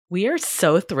We are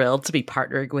so thrilled to be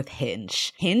partnering with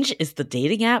Hinge. Hinge is the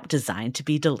dating app designed to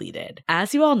be deleted.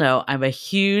 As you all know, I'm a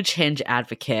huge Hinge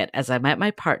advocate as I met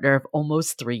my partner of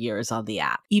almost 3 years on the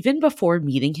app. Even before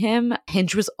meeting him,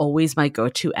 Hinge was always my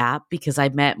go-to app because I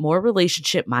met more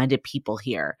relationship-minded people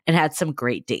here and had some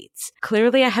great dates.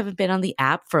 Clearly, I haven't been on the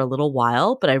app for a little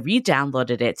while, but I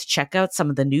re-downloaded it to check out some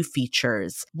of the new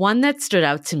features. One that stood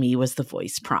out to me was the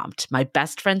voice prompt, my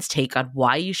best friend's take on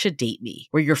why you should date me,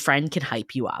 where your friend can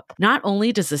hype you up. Not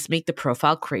only does this make the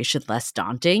profile creation less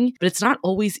daunting, but it's not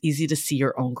always easy to see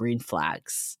your own green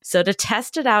flags. So to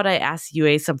test it out, I asked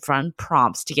Yue some fun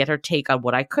prompts to get her take on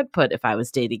what I could put if I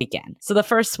was dating again. So the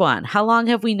first one, how long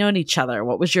have we known each other?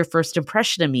 What was your first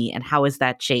impression of me and how has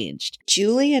that changed?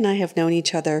 Julie and I have known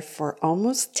each other for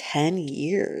almost 10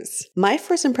 years. My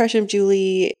first impression of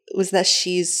Julie was that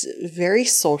she's very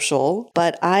social,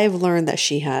 but I've learned that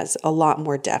she has a lot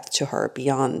more depth to her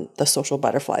beyond the social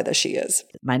butterfly that she is.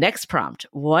 My next prompt,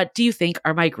 what do you think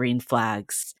are my green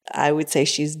flags? I would say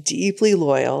she's deeply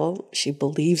loyal. She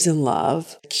believes in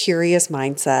love, curious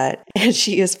mindset, and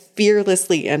she is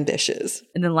fearlessly ambitious.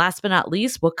 And then last but not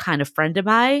least, what kind of friend am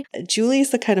I? Julie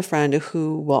is the kind of friend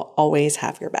who will always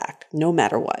have your back, no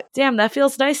matter what. Damn, that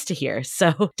feels nice to hear.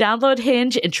 So download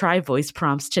Hinge and try voice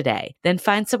prompts today. Then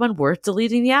find someone worth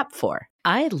deleting the app for.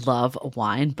 I love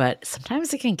wine, but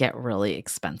sometimes it can get really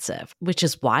expensive, which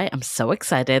is why I'm so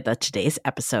excited that today's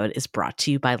episode is brought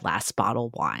to you by Last Bottle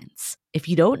Wines. If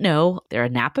you don't know, they're a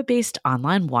Napa-based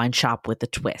online wine shop with a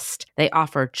twist. They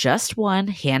offer just one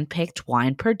hand-picked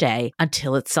wine per day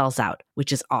until it sells out,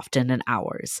 which is often in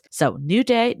hours. So new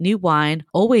day, new wine,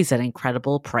 always at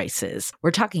incredible prices.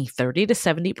 We're talking 30 to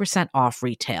 70% off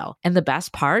retail. And the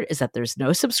best part is that there's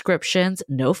no subscriptions,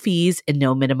 no fees, and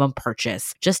no minimum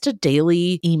purchase. Just a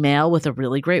daily email with a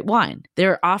really great wine.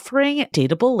 They're offering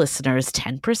Dateable listeners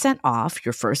 10% off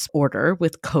your first order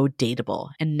with code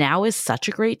Dateable. And now is such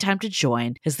a great time to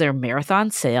join as their marathon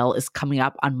sale is coming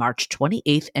up on March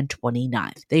 28th and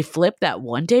 29th. They flip that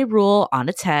one-day rule on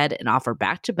its head and offer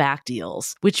back-to-back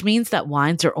deals, which means that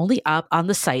wines are only up on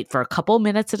the site for a couple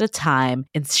minutes at a time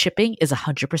and shipping is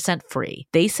 100% free.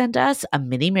 They sent us a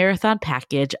mini marathon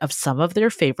package of some of their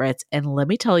favorites, and let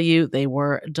me tell you, they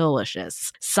were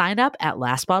delicious. Sign up at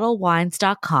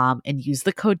lastbottlewines.com and use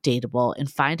the code Dateable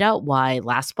and find out why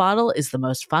Last Bottle is the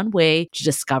most fun way to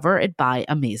discover and buy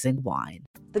amazing wine.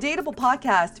 The Dateable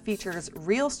podcast features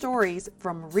real stories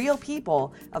from real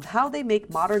people of how they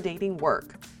make modern dating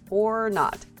work, or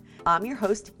not. I'm your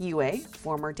host, Yue,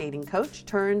 former dating coach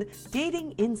turned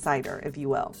dating insider, if you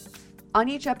will. On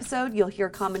each episode, you'll hear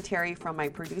commentary from my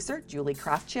producer, Julie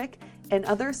Krafchick, and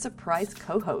other surprise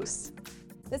co-hosts.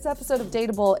 This episode of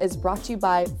Dateable is brought to you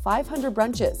by 500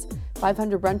 Brunches.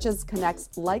 500 Brunches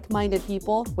connects like-minded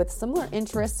people with similar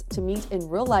interests to meet in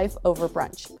real life over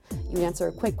brunch. You answer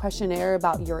a quick questionnaire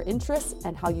about your interests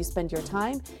and how you spend your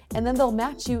time, and then they'll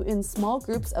match you in small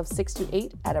groups of 6 to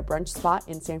 8 at a brunch spot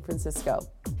in San Francisco.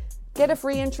 Get a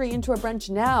free entry into a brunch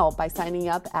now by signing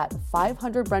up at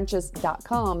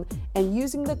 500brunches.com and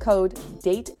using the code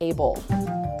DATEABLE.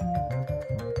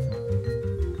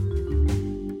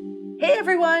 Hey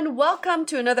everyone, welcome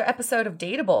to another episode of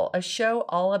Dateable, a show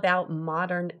all about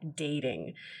modern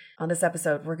dating. On this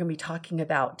episode, we're going to be talking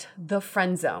about the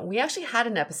friend zone. We actually had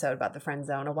an episode about the friend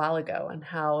zone a while ago and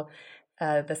how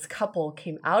this couple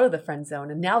came out of the friend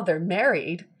zone and now they're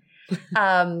married.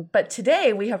 But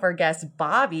today we have our guest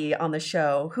Bobby on the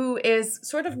show, who is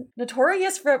sort of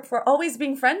notorious for always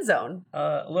being friend zone.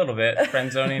 A little bit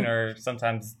friend zoning, or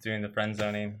sometimes doing the friend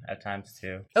zoning at times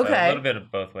too. So Okay. A little bit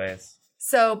of both ways.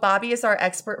 So Bobby is our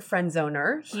expert friend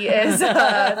zoner. He is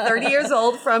 30 years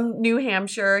old from New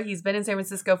Hampshire. He's been in San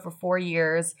Francisco for 4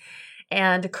 years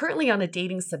and currently on a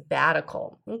dating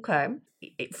sabbatical. Okay.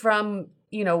 From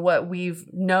what we've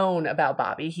known about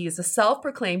Bobby, he is a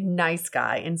self-proclaimed nice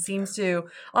guy and seems to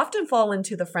often fall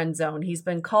into the friend zone. He's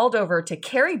been called over to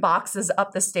carry boxes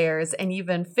up the stairs and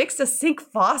even fix a sink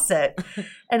faucet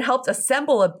and helped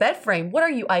assemble a bed frame. What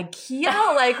are you,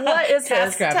 IKEA? Like, what is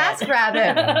this?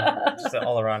 TaskRabbit. Just an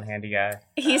all-around handy guy.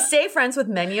 He stayed friends with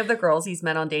many of the girls he's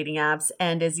met on dating apps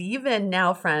and is even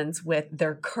now friends with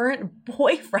their current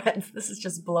boyfriends. This is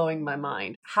just blowing my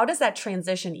mind. How does that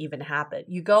transition even happen?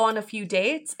 You go on a few dates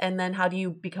and then how do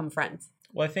you become friends?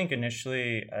 Well, I think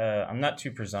initially I'm not too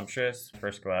presumptuous to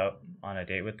first go out on a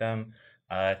date with them.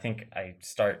 I think I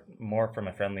start more from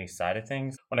a friendly side of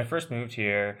things. When I first moved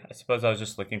here, I suppose I was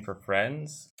just looking for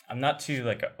friends. I'm not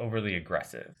too overly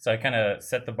aggressive. So I kind of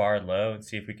set the bar low and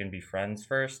see if we can be friends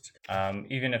first,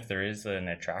 even if there is an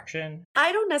attraction.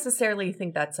 I don't necessarily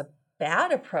think that's a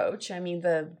bad approach. I mean,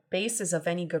 the basis of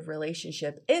any good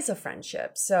relationship is a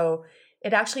friendship. So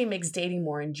it actually makes dating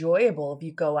more enjoyable if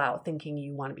you go out thinking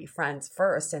you want to be friends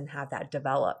first and have that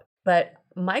develop. But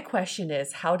my question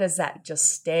is, how does that just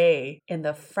stay in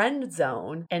the friend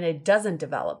zone and it doesn't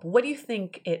develop? What do you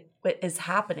think it is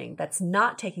happening that's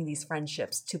not taking these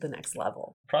friendships to the next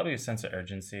level? Probably a sense of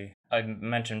urgency. I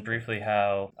mentioned briefly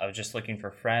how I was just looking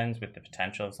for friends with the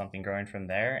potential of something growing from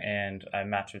there. And I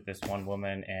matched with this one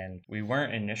woman, and we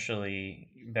weren't initially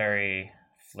very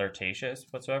flirtatious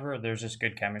whatsoever. There's just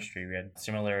good chemistry. We had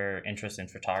similar interests in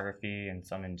photography and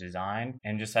some in design,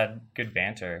 and just had good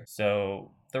banter.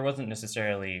 So there wasn't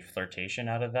necessarily flirtation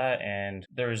out of that, and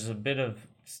there was a bit of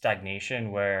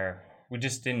stagnation where we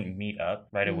just didn't meet up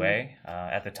right away.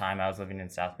 At the time, I was living in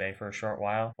South Bay for a short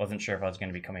while. Wasn't sure if I was going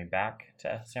to be coming back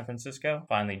to San Francisco.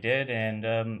 Finally did, and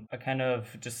I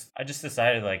just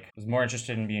decided I was more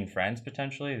interested in being friends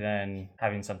potentially than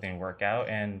having something work out,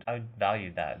 and I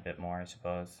valued that a bit more, I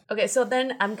suppose. Okay, so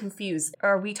then I'm confused.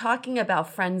 Are we talking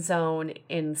about friend zone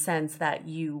in the sense that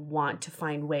you want to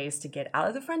find ways to get out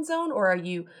of the friend zone, or are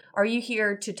you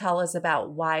here to tell us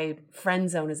about why friend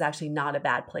zone is actually not a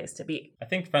bad place to be? I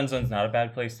think friend zone's not a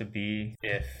bad place to be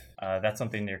if that's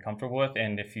something you're comfortable with,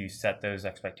 and if you set those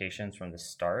expectations from the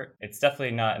start. It's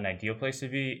definitely not an ideal place to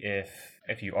be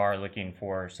if you are looking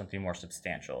for something more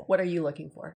substantial. What are you looking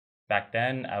for? Back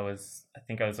then, I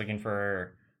think I was looking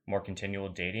for more continual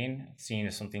dating, seeing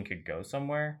if something could go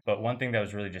somewhere. But one thing that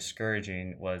was really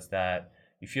discouraging was that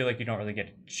you feel like you don't really get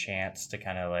a chance to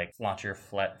kind of launch your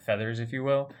feathers, if you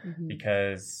will,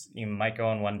 because you might go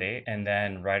on one date and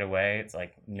then right away it's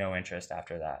no interest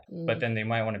after that. But then they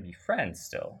might want to be friends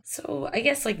still. So I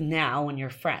guess now when you're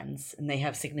friends and they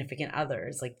have significant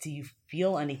others, do you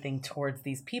feel anything towards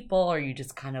these people, or are you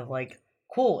just kind of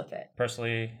cool with it?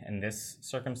 Personally, in this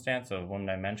circumstance, the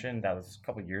woman I mentioned, that was a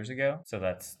couple years ago, so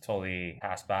that's totally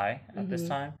passed by at this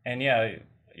time. And yeah,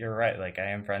 you're right. I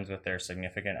am friends with their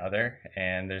significant other,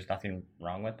 and there's nothing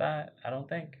wrong with that, I don't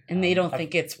think. And they don't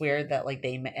think it's weird that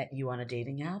they met you on a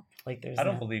dating app? I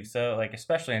don't believe so.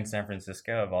 Especially in San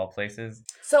Francisco, of all places.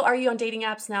 So are you on dating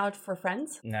apps now for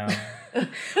friends? No.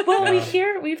 Well,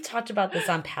 no. We've talked about this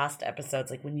on past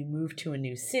episodes. When you move to a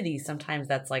new city, sometimes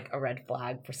that's a red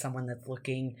flag for someone that's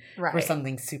looking for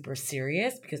something super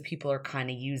serious, because people are kind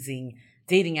of using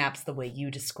dating apps the way you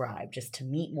described, just to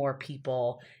meet more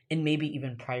people and maybe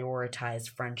even prioritize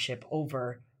friendship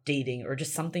over dating, or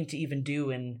just something to even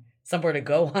do and somewhere to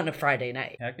go on a Friday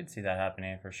night. Yeah, I could see that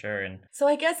happening for sure. And so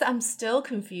I guess I'm still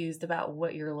confused about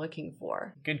what you're looking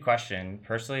for. Good question.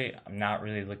 Personally, I'm not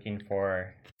really looking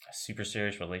for a super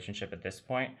serious relationship at this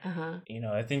point.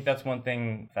 I think that's one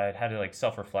thing. If I had to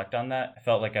self-reflect on that, I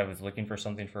felt like I was looking for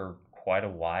something for quite a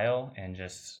while and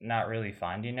just not really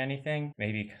finding anything.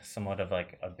 Maybe somewhat of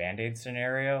a Band-Aid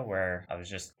scenario where I was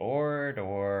just bored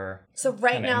or so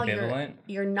right now ambivalent.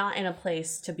 You're not in a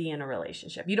place to be in a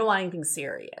relationship. You don't want anything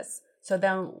serious. So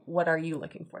then what are you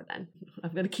looking for then?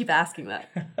 I'm going to keep asking that.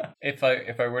 If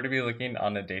I were to be looking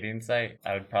on a dating site,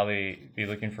 I would probably be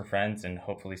looking for friends and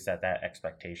hopefully set that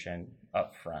expectation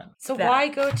up front. So why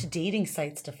go to dating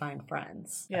sites to find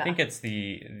friends? I think it's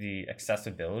the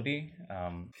accessibility.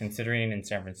 Considering in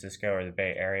San Francisco or the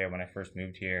Bay Area when I first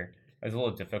moved here, it was a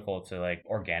little difficult to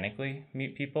organically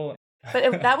meet people.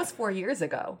 But that was 4 years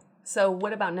ago. So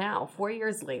what about now? 4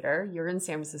 years later, you're in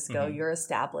San Francisco, you're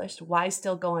established. Why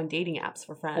still go on dating apps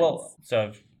for friends? Well,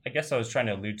 so I guess I was trying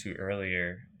to allude to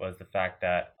earlier was the fact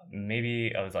that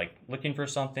maybe I was looking for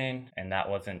something and that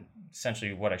wasn't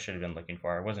essentially what I should have been looking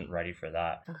for. I wasn't ready for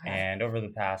that. And over the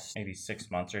past maybe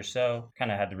 6 months or so,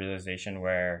 kind of had the realization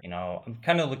where, I'm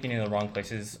kind of looking in the wrong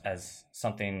places as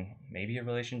something, maybe a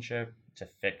relationship, to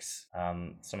fix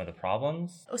some of the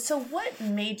problems. So what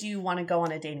made you want to go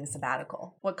on a dating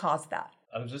sabbatical? What caused that?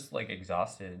 I was just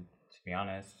exhausted, to be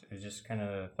honest. It just kind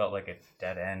of felt like a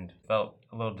dead end. Felt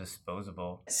a little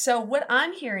disposable. So what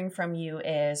I'm hearing from you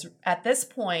is at this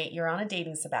point, you're on a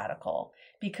dating sabbatical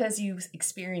because you've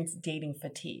experienced dating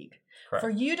fatigue. Correct. For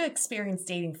you to experience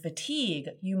dating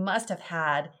fatigue, you must have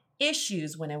had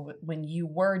issues when you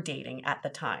were dating at the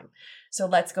time. So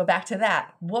let's go back to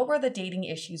that. What were the dating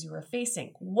issues you were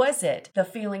facing? Was it the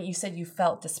feeling you said you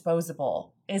felt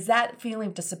disposable? Is that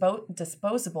feeling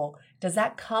disposable, does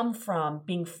that come from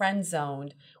being friend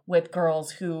zoned with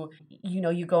girls who,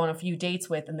 you go on a few dates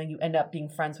with and then you end up being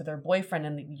friends with their boyfriend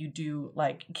and you do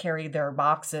carry their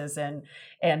boxes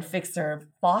and fix their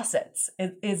faucets?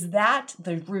 Is that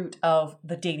the root of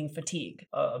the dating fatigue?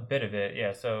 A bit of it,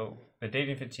 yeah. So the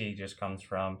dating fatigue just comes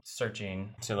from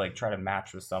searching to try to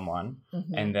match with someone.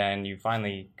 And then you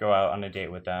finally go out on a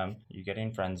date with them, you get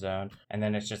in friend zone, and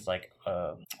then it's just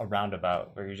a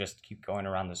roundabout where you just keep going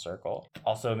around the circle.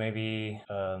 Also, maybe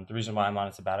honestly, the reason why I'm on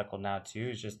a sabbatical now too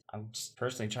is just I'm just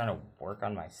personally trying to work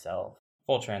on myself.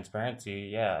 Full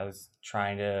transparency, yeah, I was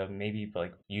trying to maybe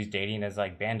like use dating as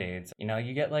like band-aids. You know,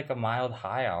 you get like a mild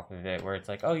high off of it where it's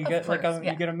like, oh, you get like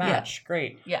you get a match,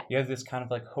 great. Yeah. You have this kind of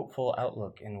like hopeful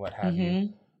outlook and what have you.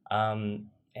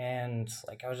 And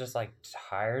like I was just like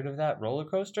tired of that roller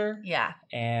coaster. Yeah.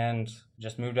 And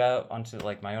just moved out onto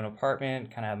like my own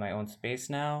apartment, kind of have my own space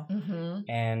now.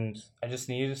 And I just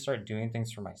needed to start doing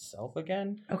things for myself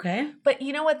again. Okay. But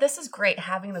you know what? This is great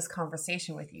having this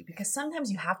conversation with you because sometimes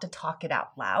you have to talk it out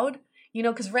loud, you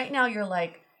know, because right now you're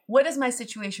like, what is my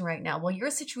situation right now? Well, your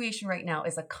situation right now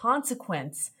is a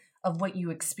consequence of what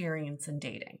you experience in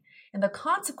dating. And the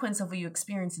consequence of what you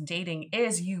experience in dating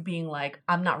is you being like,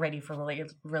 I'm not ready for a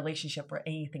relationship or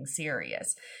anything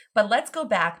serious. But let's go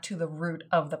back to the root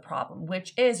of the problem,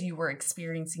 which is you were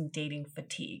experiencing dating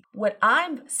fatigue. What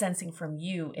I'm sensing from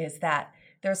you is that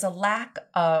there's a lack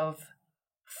of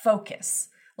focus.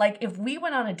 Like if we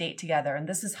went on a date together and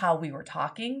this is how we were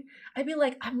talking, I'd be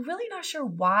like, I'm really not sure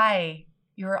why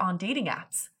you're on dating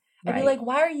apps. I'd be like,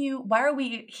 why are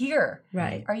we here?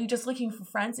 Right. Are you just looking for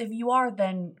friends? If you are,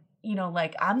 then, you know,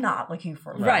 like I'm not looking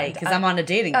for a friend. Right, because I'm on a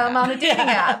dating app. I'm on a dating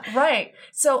app. Right.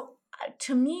 So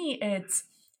to me, it's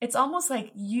almost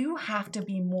like you have to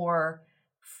be more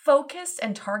focused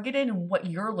and targeted in what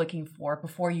you're looking for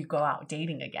before you go out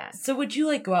dating again. So would you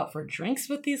like go out for drinks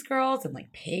with these girls and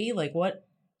like pay? Like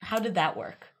how did that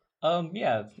work?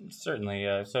 Yeah, certainly.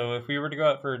 So if we were to go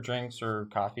out for drinks or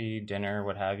coffee, dinner,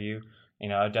 what have you, you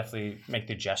know, I'd definitely make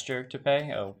the gesture to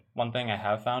pay. One thing I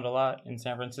have found a lot in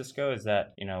San Francisco is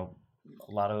that, you know,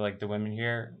 a lot of like the women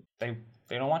here, they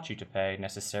don't want you to pay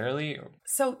necessarily.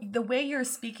 So the way you're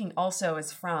speaking also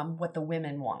is from what the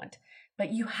women want.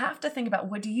 But you have to think about,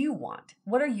 what do you want?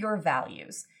 What are your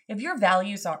values? If your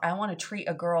values are, I want to treat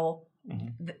a girl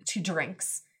to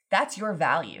drinks, that's your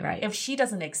value. Right. If she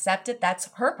doesn't accept it, that's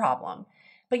her problem.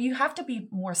 But you have to be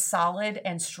more solid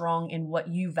and strong in what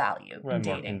you value in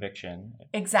dating. More conviction.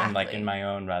 Exactly. And like in my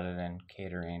own rather than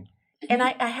catering. And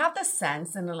I have the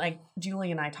sense, and like Julie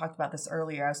and I talked about this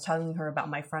earlier, I was telling her about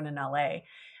my friend in LA.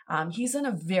 He's in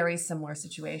a very similar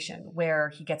situation where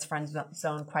he gets friend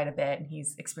zoned quite a bit and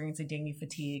he's experiencing dating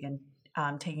fatigue and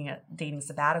taking a dating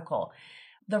sabbatical.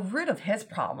 The root of his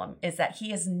problem is that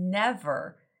he has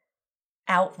never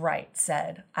outright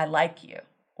said, I like you,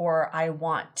 or I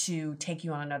want to take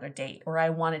you on another date, or I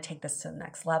want to take this to the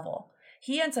next level.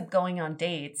 He ends up going on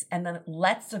dates and then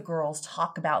lets the girls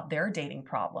talk about their dating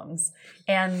problems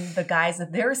and the guys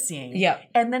that they're seeing. Yeah.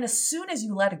 And then as soon as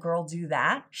you let a girl do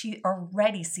that, she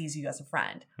already sees you as a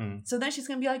friend. So then she's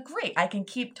going to be like, great, I can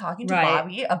keep talking to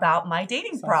Bobby about my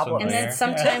dating problems. And then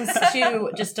sometimes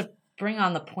too, just to bring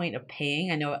on the point of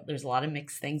paying, I know there's a lot of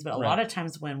mixed things, but a lot of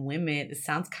times when women, it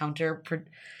sounds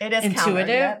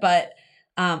counterintuitive, but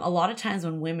a lot of times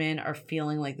when women are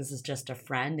feeling like this is just a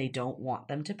friend, they don't want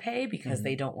them to pay because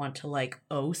they don't want to like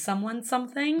owe someone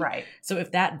something. Right. So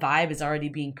if that vibe is already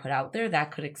being put out there,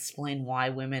 that could explain why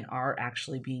women are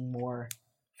actually being more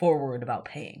forward about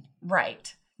paying.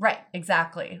 Right. Right.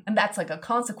 Exactly. And that's like a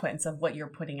consequence of what you're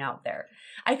putting out there.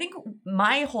 I think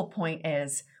my whole point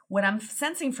is, what I'm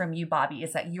sensing from you, Bobby,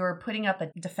 is that you're putting up a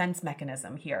defense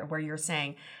mechanism here where you're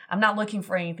saying, I'm not looking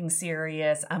for anything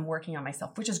serious. I'm working on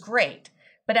myself, which is great.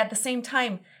 But at the same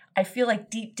time, I feel like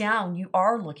deep down you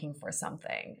are looking for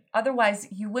something. Otherwise,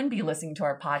 you wouldn't be listening to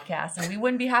our podcast and we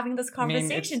wouldn't be having this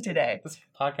conversation today. This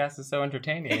podcast is so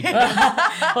entertaining.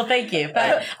 Well, thank you.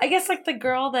 But I guess like the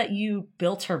girl that you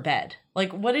built her bed,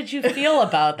 like what did you feel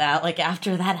about that? Like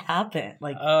after that happened?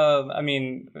 Like I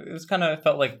mean, it was kind of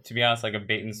felt like, to be honest, like a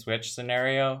bait and switch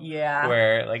scenario. Yeah.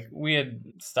 Where like we had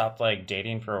stopped like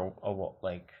dating for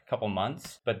a couple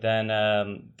months, but then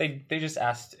they just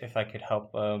asked if I could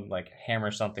help like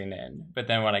hammer something in. But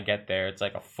then when I get there, it's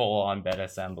like a full on bed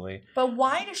assembly. But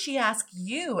why does she ask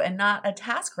you and not a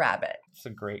TaskRabbit? It's a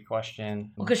great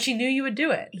question. Well, because she knew you would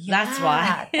do it. Yeah, that's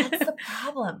why. That's the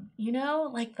problem. You know,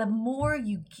 like the more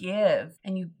you give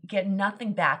and you get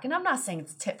nothing back, and I'm not saying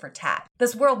it's tit for tat.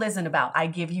 This world isn't about I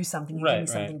give you something, you give me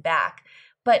something back.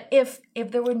 But if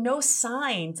there were no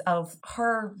signs of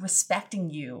her respecting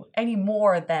you any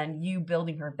more than you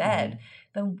building her bed,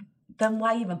 then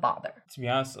why even bother? To be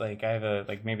honest, like I have a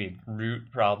maybe root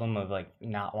problem of like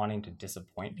not wanting to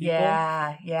disappoint people.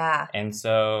 Yeah. And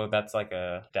so that's like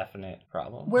a definite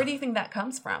problem. Where do you think that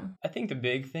comes from? I think the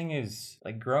big thing is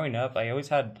like growing up, I always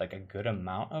had like a good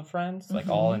amount of friends, like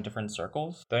all in different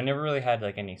circles. Though I never really had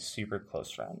like any super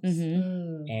close friends.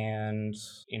 And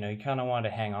you know, you kind of want to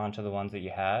hang on to the ones that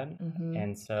you had.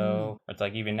 And so it's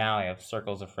like even now I have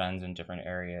circles of friends in different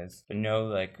areas, but no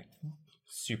like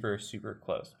super, super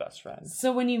close best friends.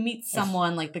 So when you meet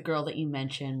someone like the girl that you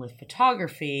mentioned with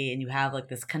photography and you have like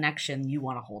this connection, you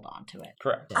want to hold on to it.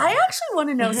 Correct. I actually want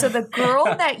to know, so the girl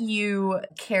that you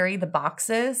carry the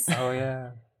boxes, Oh,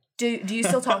 yeah. do you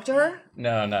still talk to her?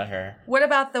 No, not her. What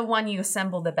about the one you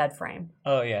assembled the bed frame?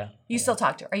 Oh, yeah. You still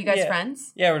talk to her? Are you guys Yeah.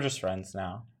 friends? Yeah, we're just friends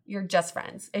now. You're just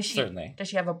friends. Is she? Certainly. Does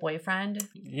she have a boyfriend?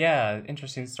 Yeah,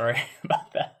 interesting story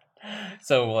about that.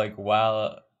 So, like,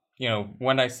 while,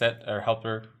 when I helped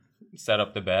her set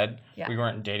up the bed, Yeah. we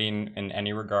weren't dating in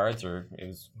any regards, or it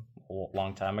was a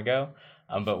long time ago.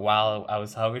 But while I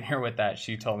was helping her with that,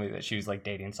 she told me that she was, like,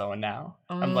 dating someone now.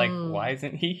 I'm like, why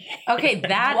isn't he? Okay,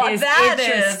 that Well, is that is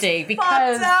interesting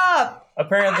because Fucked up.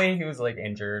 Apparently, he was, like,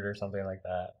 injured or something like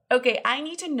that. Okay, I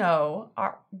need to know.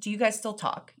 Do you guys still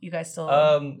talk? You guys still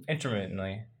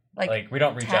Intermittently. like Like, we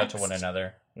don't reach out to one text?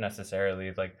 another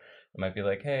necessarily. Like, it might be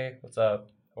like, hey, what's up?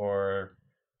 Or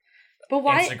but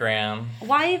why Instagram.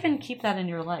 why even keep that in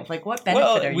your life? Like what benefit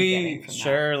Well, are you getting we from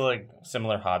share like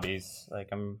similar hobbies. Like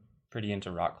I'm pretty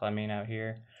into rock climbing out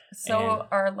here. So And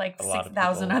are like a lot of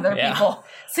 6,000 people. other Yeah. people. that?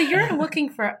 So you're looking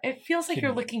for it feels like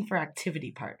you're Kidding. looking for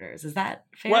activity partners. Is that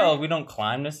fair? Well, we don't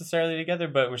climb necessarily together,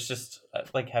 but it's just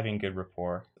like having good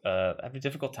rapport. I have a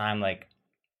difficult time like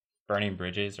burning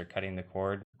bridges or cutting the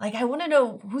cord. Like, I want to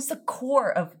know who's the core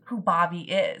of who Bobby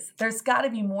is. There's got to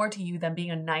be more to you than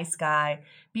being a nice guy,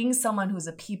 being someone who's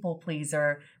a people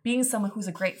pleaser, being someone who's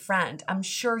a great friend. I'm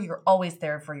sure you're always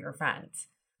there for your friends.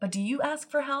 But do you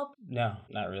ask for help? No,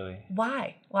 not really.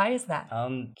 Why? Why is that?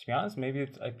 To be honest, maybe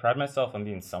I pride myself on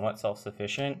being somewhat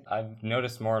self-sufficient. I've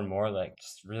noticed more and more like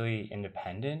just really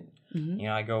independent. Mhm.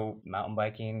 I go mountain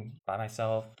biking by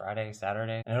myself Friday,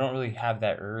 Saturday, and I don't really have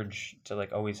that urge to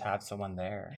like always have someone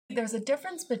there. There's a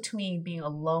difference between being a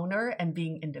loner and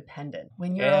being independent.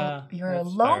 When you're Yeah, you're a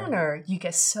that's fair. loner, you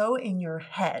get so in your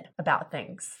head about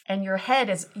things. And your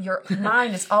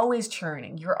mind is always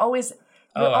churning. You're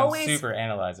I'm always super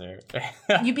analyzer.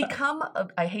 you become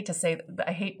I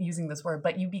hate using this word,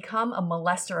 but you become a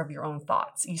molester of your own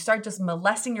thoughts. You start just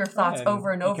molesting your thoughts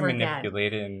over and over you can again.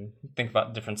 manipulate it and think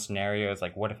about different scenarios,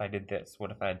 like what if I did this?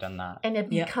 What if I had done that? And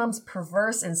it Yeah. becomes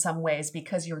perverse in some ways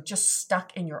because you're just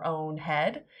stuck in your own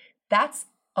head. That's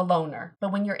a loner.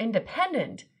 But when you're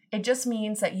independent, it just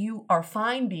means that you are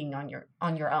fine being on your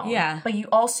own. Yeah. But you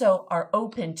also are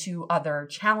open to other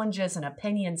challenges and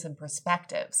opinions and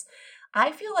perspectives.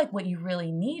 I feel like what you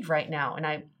really need right now, and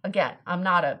I'm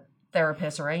not a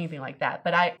therapist or anything like that,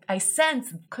 but I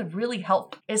sense could really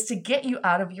help is to get you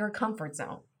out of your comfort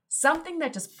zone. Something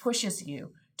that just pushes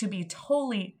you to be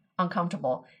totally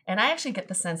uncomfortable. And I actually get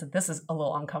the sense that this is a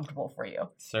little uncomfortable for you.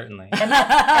 Certainly. And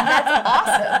that's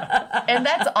awesome. And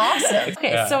that's awesome.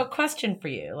 Okay, Yeah. so a question for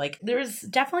you. Like there's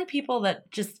definitely people that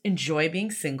just enjoy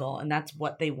being single and that's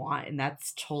what they want and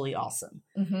that's totally awesome.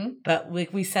 Mm-hmm. But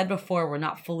like we said before, we're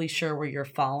not fully sure where you're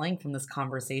falling from this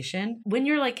conversation. When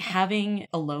you're like having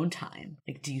alone time,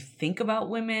 like do you think about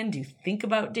women? Do you think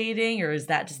about dating? Or is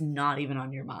that just not even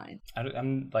on your mind?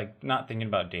 I'm like not thinking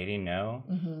about dating, no.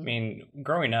 Mm-hmm. I mean,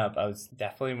 growing up, I was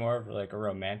definitely more of like a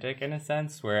romantic in a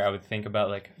sense where I would think about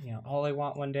like, all I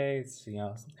want one day is,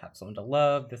 have someone to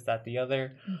love, this, that, the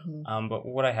other. Mm-hmm. But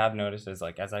what I have noticed is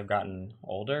like as I've gotten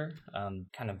older,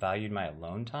 kind of valued my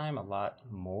alone time a lot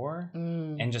more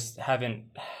and just haven't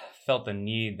felt the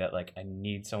need that like I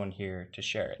need someone here to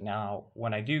share it. Now,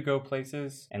 when I do go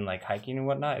places and like hiking and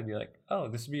whatnot, I'd be like, oh,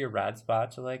 this would be a rad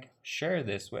spot to like share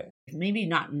this with. Maybe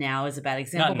not now is a bad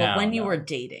example, Not but now, when you no. were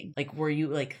dating, like were you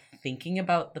like thinking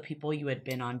about the people you had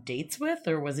been on dates with,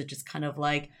 or was it just kind of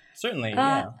like Certainly,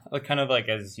 yeah. Like kind of like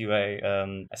as you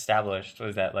established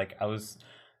was that like I was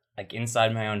like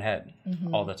inside my own head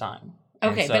Mm-hmm. all the time.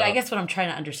 okay, And but I so- guess what I'm trying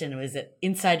to understand is it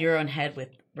inside your own head with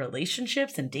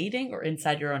relationships and dating, or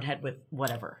inside your own head with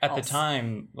whatever at the else?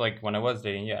 time, like when I was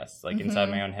dating, yes, like inside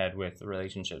Mhm. my own head with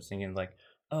relationships, thinking like,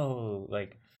 oh,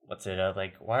 like what's it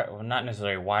like? Why? Well, not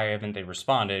necessarily why haven't they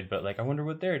responded, but like I wonder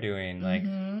what they're doing. Like,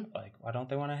 Mhm. like why don't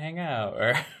they want to hang out?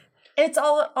 Or It's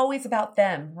always about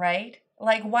them, right?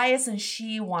 Like, why isn't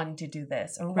she wanting to do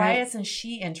this? Or why Right. isn't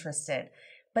she interested?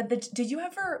 But did you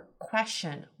ever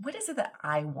question, what is it that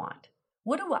I want?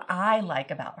 What do I like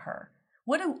about her?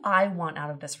 What do I want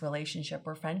out of this relationship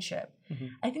or friendship?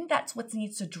 Mhm. I think that's what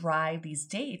needs to drive these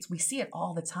dates. We see it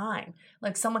all the time.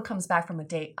 Like someone comes back from a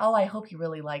date, oh, I hope he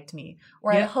really liked me.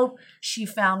 Or I Yeah. hope she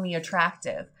found me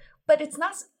attractive. But it's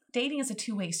not, dating is a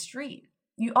two-way street.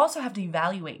 You also have to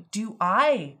evaluate, do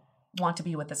I want to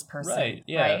be with this person. Right.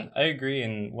 Yeah, right? I agree.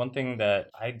 And one thing that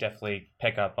I definitely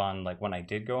pick up on, like when I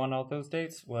did go on all those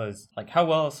dates, was like how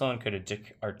well someone could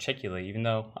articulate, even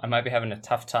though I might be having a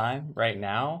tough time right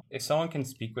now. If someone can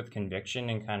speak with conviction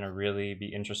and kind of really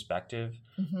be introspective,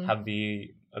 have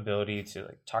the ability to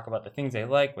like talk about the things they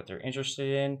like, what they're interested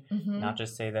in, not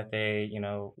just say that they,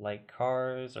 like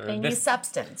cars or they need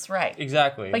substance, right?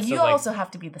 Exactly. But So, you like, also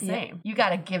have to be the same. You got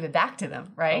to give it back to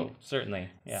them, right? Oh, certainly.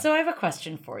 Yeah. So I have a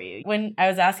question for you. When I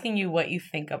was asking you what you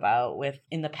think about with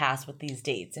in the past with these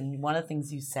dates, and one of the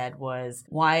things you said was,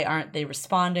 why aren't they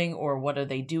responding, or what are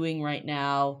they doing right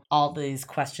now? All these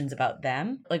questions about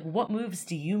them. Like, what moves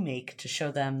do you make to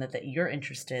show them that you're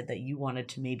interested, that you wanted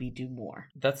to maybe do more?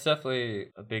 That's definitely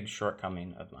a big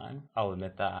shortcoming of mine. I'll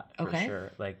admit that for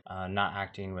sure. Like not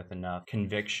acting with enough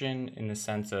conviction in the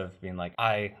sense of being like,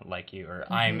 I like you, or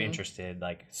I'm interested,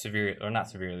 like severely, or not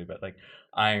severely, but like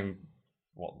I'm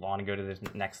want to go to this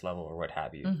next level or what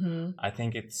have you. I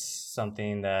think it's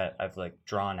something that I've like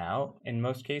drawn out in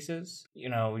most cases.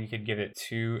 You could give it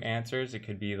two answers. It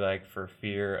could be like for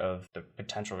fear of the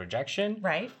potential rejection,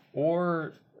 Right.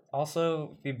 or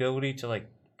also the ability to like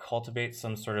cultivate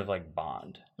some sort of like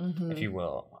bond, if you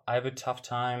will. I have a tough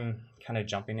time kind of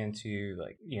jumping into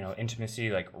like,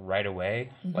 intimacy like right away,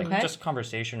 like just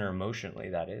conversation or emotionally,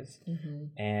 that is.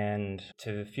 And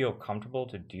to feel comfortable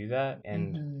to do that,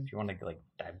 and if you want to like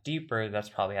dive deeper, that's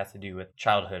probably has to do with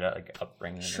childhood, like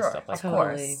upbringing and stuff like of that.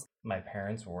 course. My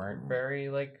parents weren't very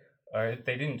like, or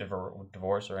they didn't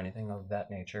divorce or anything of that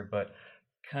nature, but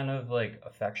kind of like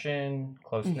affection,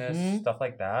 closeness, stuff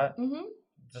like that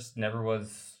just never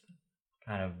was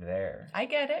kind of there. I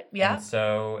get it. Yeah. And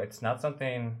so it's not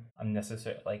something I'm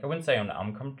necessarily, like, I wouldn't say I'm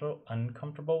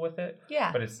uncomfortable with it.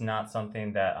 Yeah. But it's not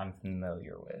something that I'm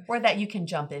familiar with. Or that you can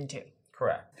jump into.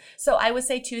 Correct. So I would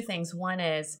say two things. One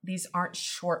is these aren't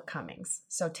shortcomings.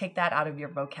 So take that out of your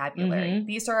vocabulary.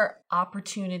 These are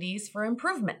opportunities for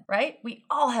improvement, right? We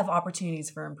all have opportunities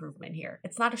for improvement here.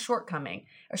 It's not a shortcoming.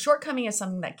 A shortcoming is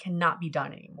something that cannot be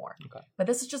done anymore. Okay. But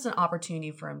this is just an opportunity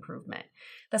for improvement.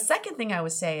 The second thing I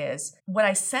would say is what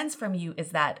I sense from you is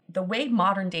that the way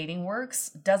modern dating works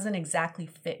doesn't exactly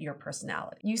fit your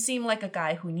personality. You seem like a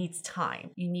guy who needs time.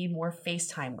 You need more face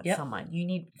time with someone. You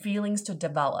need feelings to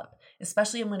develop,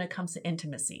 especially when it comes to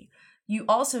intimacy. You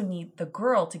also need the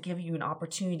girl to give you an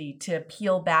opportunity to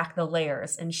peel back the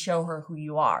layers and show her who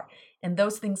you are. And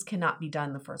those things cannot be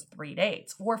done the first 3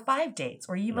 dates or 5 dates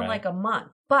or even like a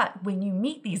month. But when you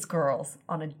meet these girls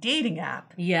on a dating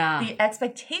app, the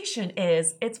expectation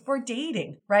is it's for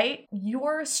dating, right?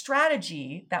 Your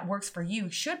strategy that works for you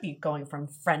should be going from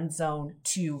friend zone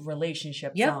to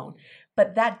relationship zone.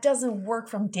 But that doesn't work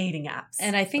from dating apps.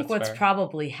 And I think That's what's fair.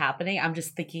 probably happening, I'm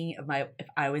just thinking of if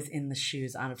I was in the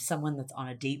shoes of someone that's on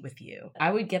a date with you, I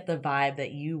would get the vibe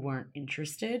that you weren't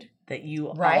interested, that you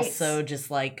also just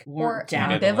like weren't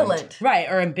down. Ambivalent. Right,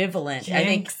 or ambivalent. Jinx. I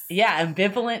think,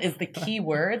 ambivalent is the key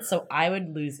word. So I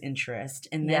would lose interest.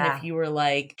 And then if you were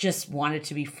like, just wanted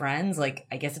to be friends, like,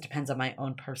 I guess it depends on my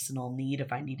own personal need,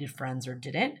 if I needed friends or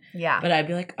didn't. Yeah. But I'd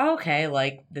be like, okay,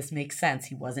 like, this makes sense.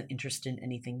 He wasn't interested in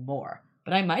anything more.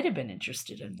 But I might have been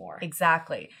interested in more.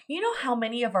 Exactly. You know how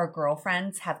many of our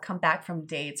girlfriends have come back from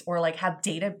dates or like have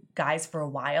dated guys for a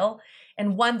while?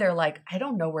 And one, they're like, I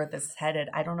don't know where this is headed.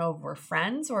 I don't know if we're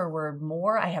friends or we're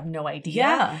more. I have no idea.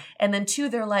 Yeah. And then two,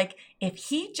 they're like, if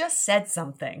he just said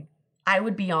something, I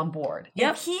would be on board.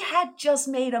 Yep. If he had just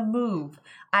made a move,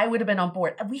 I would have been on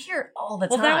board. We hear it all the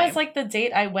time. Well, that was like the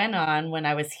date I went on when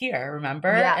I was here,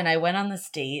 remember? Yeah. And I went on this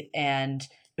date, and it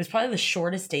was probably the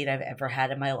shortest date I've ever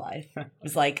had in my life. It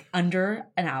was like under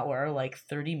an hour, like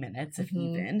 30 minutes, if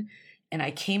even. And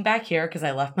I came back here because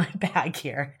I left my bag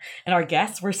here. And our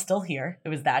guests were still here. It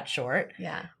was that short.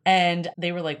 Yeah. And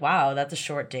they were like, wow, that's a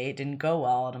short date. Didn't go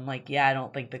well. And I'm like, yeah, I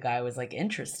don't think the guy was like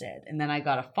interested. And then I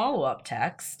got a follow-up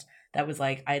text that was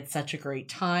like, I had such a great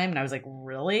time. And I was like,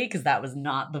 really? Because that was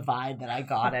not the vibe that I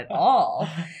got at all.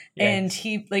 And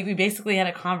he, like, we basically had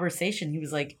a conversation. He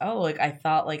was like, oh, like, I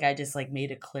thought, like, I just, like,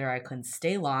 made it clear I couldn't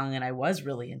stay long. And I was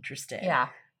really interested. Yeah.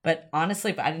 But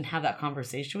honestly, if I didn't have that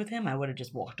conversation with him, I would have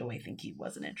just walked away thinking he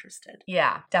wasn't interested.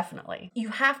 Yeah, definitely. You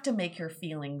have to make your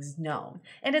feelings known.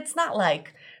 And it's not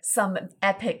like some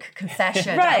epic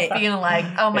confession of being like,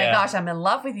 oh my gosh, I'm in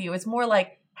love with you. It's more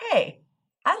like, hey,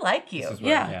 I like you.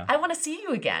 I want to see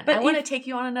you again. But I want to take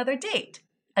you on another date.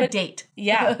 A date.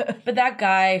 Yeah. But that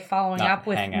guy following up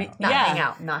with me. Not hang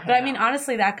out. But I mean,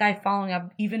 honestly, that guy following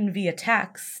up even via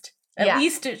text, at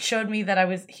least it showed me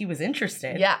that he was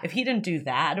interested. Yeah. If he didn't do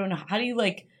that, I don't know. How do you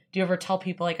do you ever tell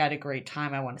people like, I had a great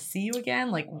time, I want to see you again?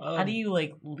 Like, how do you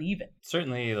like leave it?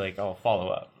 Certainly, like, I'll follow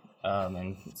up.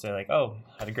 and say like, oh,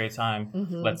 had a great time,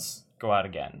 Mhm. let's go out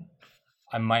again.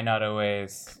 I might not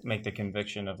always make the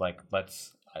conviction of like,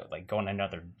 let's like go on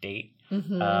another date.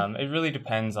 Mhm. It really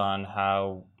depends on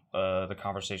how the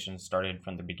conversation started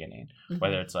from the beginning.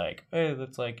 Whether it's like, hey,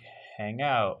 let's like hang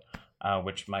out,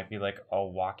 which might be like a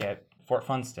walk at Fort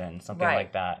Funston, something Right.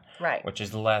 like that, Right. which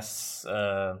is less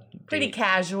Pretty date-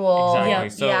 Casual. Exactly. Yeah.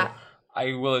 So yeah.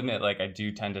 I will admit, like, I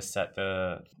do tend to set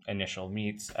the initial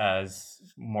meets as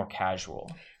more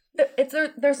casual.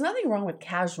 There's nothing wrong with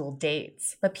casual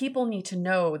dates, but people need to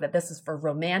know that this is for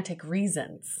romantic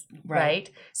reasons, right?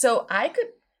 So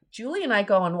Julie and I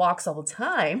go on walks all the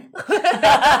time. What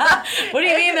do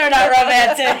you mean they're not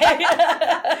romantic?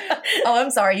 Oh, I'm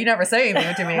sorry. You never say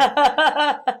anything to me.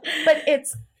 But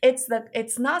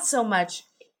it's not so much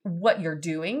what you're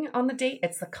doing on the date,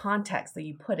 it's the context that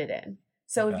you put it in.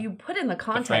 So if you put in the The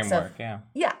context framework, of,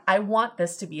 yeah. I want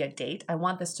this to be a date, I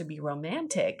want this to be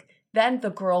romantic, then the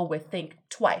girl would think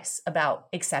twice about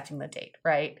accepting the date,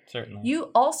 right? Certainly.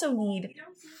 You also need...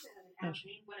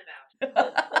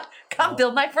 Come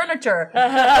build my furniture.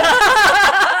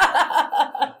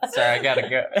 Sorry, I gotta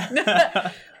go.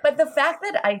 But the fact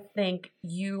that I think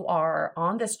you are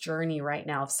on this journey right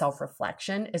now of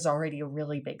self-reflection is already a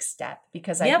really big step,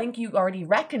 because I Yep. think you already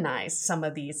recognize some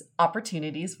of these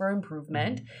opportunities for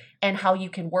improvement and how you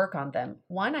can work on them.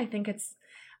 One,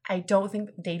 I don't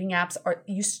think dating apps are,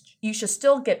 you should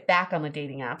still get back on the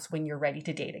dating apps when you're ready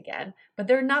to date again, but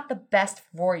they're not the best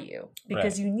for you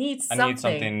because Right. you need I something, need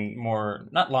something more,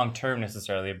 not long term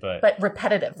necessarily, but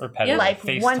repetitive. repetitive. Like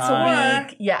once a FaceTime.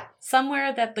 week. Yeah.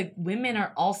 Somewhere that the women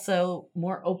are also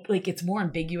more like it's more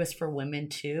ambiguous for women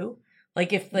too.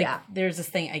 Like if like Yeah. there's this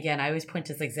thing again, I always point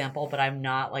to this example, but I'm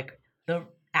not like the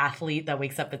athlete that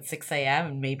wakes up at 6 a.m.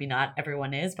 and maybe not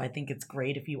everyone is, but I think it's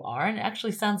great if you are. And it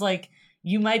actually sounds like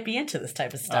you might be into this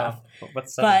type of stuff. What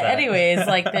stuff But is that? anyways,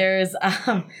 like there's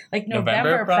like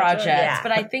November November projects. project? Yeah.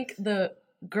 But I think the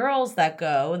girls that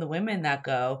go and the women that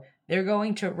go, they're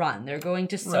going to run. They're going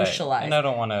to Right. socialize. And I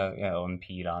don't want to,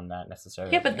 impede on that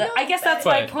necessarily. Yeah, but I guess that's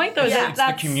my But point though. It's, Is it's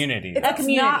that's the community. It's a That's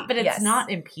community, not, but it's yes. not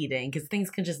impeding because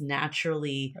things can just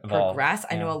naturally Evolve, progress.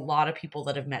 I know yeah. a lot of people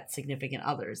that have met significant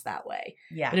others that way.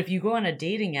 Yeah. But if you go on a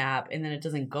dating app and then it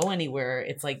doesn't go anywhere,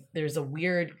 it's like there's a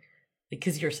weird,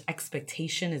 because your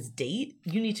expectation is date.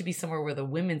 You need to be somewhere where the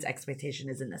women's expectation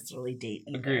isn't necessarily date.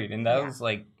 Either. Agreed. And that Yeah. was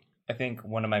like, I think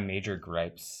one of my major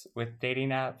gripes with dating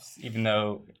apps, even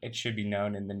though it should be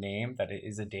known in the name that it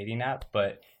is a dating app,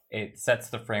 but it sets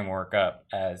the framework up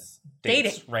as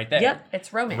dates Dating. right there. Yep.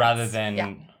 It's romance. Rather than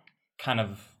Yeah. kind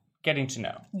of getting to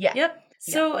know. Yeah. Yep.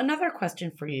 So another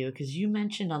question for you, because you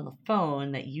mentioned on the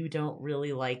phone that you don't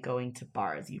really like going to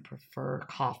bars. You prefer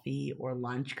coffee or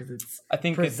lunch because it's I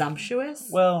think presumptuous.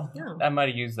 well, No. I might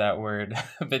have used that word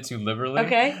a bit too liberally.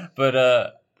 Okay. But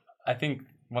I think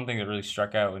one thing that really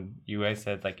struck out when UA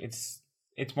said like it's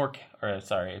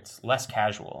less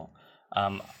casual.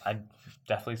 I'm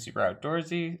definitely super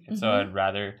outdoorsy, and so I'd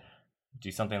rather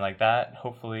do something like that.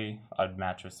 Hopefully, I'd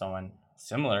match with someone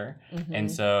similar, and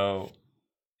so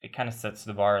it kind of sets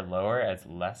the bar lower as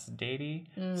less datey.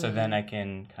 So then I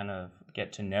can kind of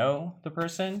get to know the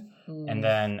person, and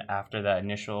then after that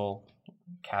initial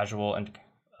casual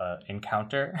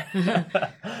encounter,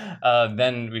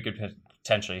 then we could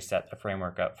potentially set the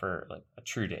framework up for like a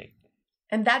true date.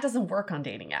 And that doesn't work on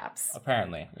dating apps.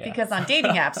 Apparently, yeah. Because on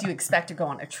dating apps, you expect to go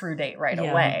on a true date right Yeah.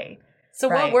 away. So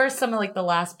Right. what were some of like the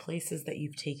last places that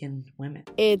you've taken women?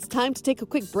 It's time to take a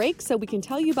quick break so we can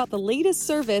tell you about the latest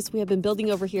service we have been building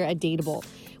over here at Dateable.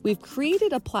 We've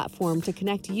created a platform to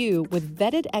connect you with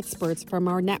vetted experts from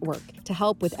our network to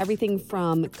help with everything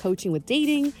from coaching with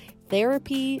dating,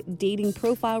 therapy, dating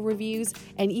profile reviews,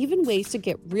 and even ways to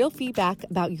get real feedback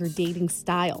about your dating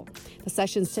style. The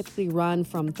sessions typically run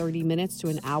from 30 minutes to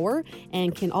an hour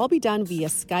and can all be done via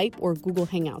Skype or Google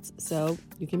Hangouts, so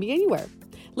you can be anywhere.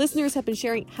 Listeners have been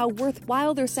sharing how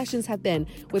worthwhile their sessions have been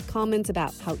with comments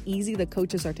about how easy the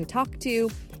coaches are to talk to,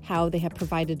 how they have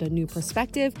provided a new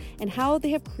perspective, and how they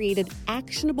have created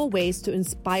actionable ways to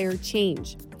inspire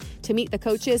change. To meet the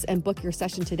coaches and book your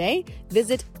session today,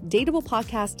 visit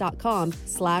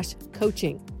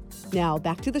dateablepodcast.com/coaching. Now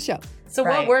back to the show. So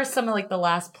Right. what were some of like the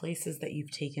last places that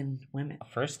you've taken women?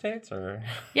 First dates or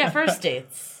Yeah, first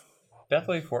dates.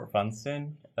 definitely Fort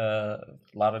Funston. A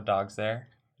lot of dogs there.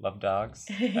 Love dogs.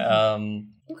 Okay.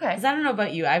 Because I don't know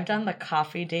about you, I've done the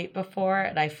coffee date before,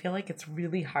 and I feel like it's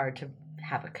really hard to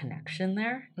have a connection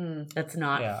there. That's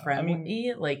not Yeah, I friendly.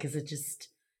 mean- Like, is it just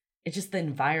the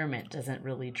environment doesn't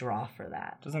really draw for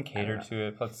that. Doesn't cater to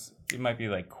it. Plus, it might be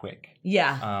like quick.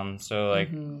 Yeah. So like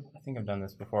I think I've done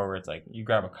this before where it's like you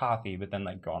grab a coffee, but then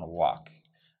like go on a walk.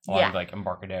 along like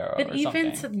Embarcadero But or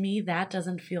even something. to me, that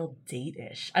doesn't feel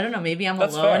date-ish. I don't know. Maybe I'm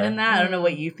That's alone fair. in that. I don't know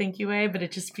what you think, Yue, but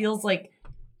it just feels like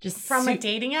just From a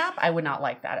dating app, I would not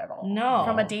like that at all. No.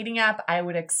 From a dating app, I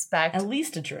would expect at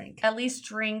least a drink. at least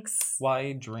drinks.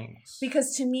 Why drinks?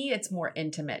 Because to me, it's more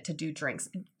intimate to do drinks.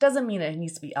 It doesn't mean it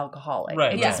needs to be alcoholic.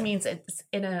 Right, It just right. means it's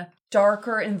in a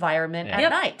darker environment Yeah. at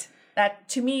Yep. night. That,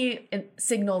 to me, it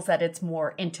signals that it's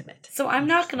more intimate. So I'm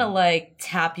not gonna like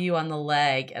tap you on the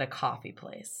leg at a coffee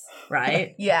place,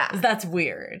 right? Yeah. That's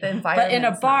weird. The But in a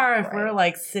environment's bar, not if we're right.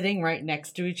 like sitting right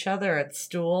next to each other at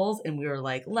stools and we were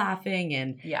like laughing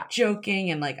and Yeah. joking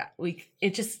and like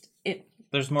it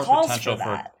There's more calls potential for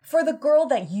that. For the girl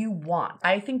that you want,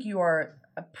 I think you are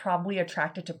probably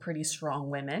attracted to pretty strong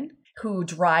women who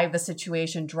drive the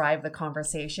situation, drive the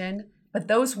conversation. But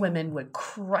those women would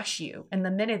crush you. And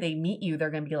the minute they meet you, they're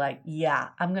going to be like, yeah,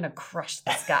 I'm going to crush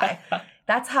this guy.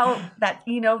 That's how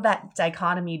that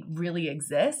dichotomy really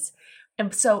exists.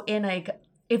 And so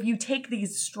if you take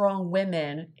these strong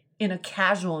women in a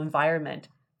casual environment,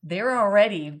 they're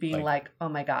already being like, oh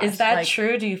my gosh. Is that like,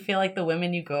 true? Do you feel like the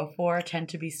women you go for tend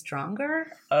to be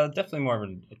stronger? Definitely more of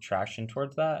an attraction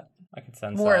towards that. I could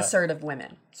sense more that. assertive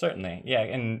women? Certainly, yeah.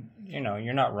 And,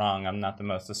 you're not wrong. I'm not the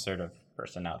most assertive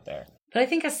person out there. But I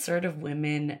think assertive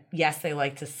women, yes, they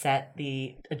like to set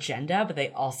the agenda, but they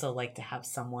also like to have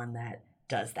someone that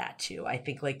does that too. I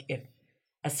think like if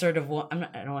assertive, I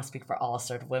don't want to speak for all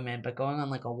assertive women, but going on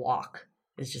like a walk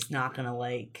is just not going to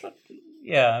like.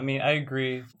 Yeah, I mean, I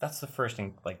agree. That's the first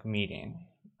thing, like meeting.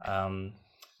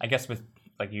 I guess with,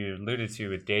 like you alluded to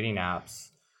with dating apps,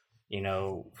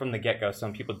 from the get-go,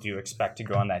 some people do expect to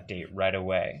go on that date right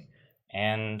away.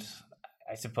 And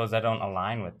I suppose I don't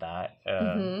align with that.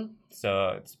 So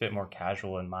it's a bit more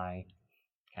casual in my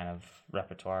kind of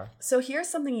repertoire. So here's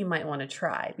something you might want to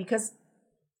try, because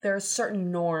there are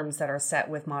certain norms that are set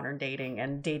with modern dating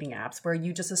and dating apps where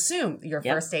you just assume your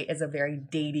Yep. first date is a very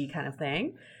datey kind of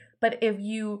thing. But if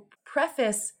you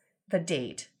preface the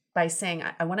date by saying,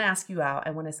 I want to ask you out,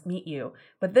 I want to meet you,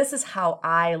 but this is how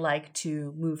I like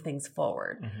to move things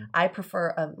forward. I prefer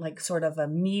a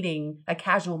meeting, a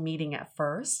casual meeting at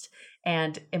first.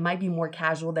 And it might be more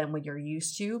casual than what you're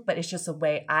used to, but it's just a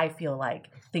way I feel like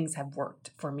things have worked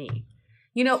for me.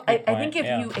 I think if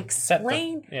you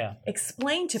explain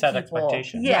to Set people,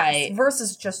 expectations. yes, Right.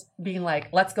 versus just being like,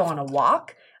 let's go on a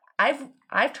walk.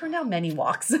 I've turned down many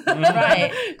walks,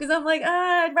 Right. Because I'm like,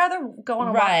 I'd rather go on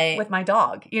a Right. walk with my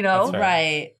dog, That's fair.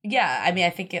 Right. Yeah. I mean, I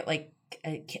think it like,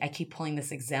 I keep pulling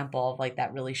this example of like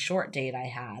that really short date I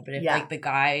had, but if Yeah. like the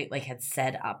guy like had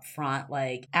said up front,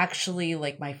 like actually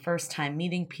like my first time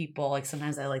meeting people, like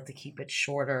sometimes I like to keep it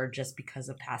shorter just because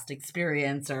of past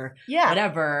experience or Yeah.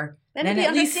 whatever. Then it'd be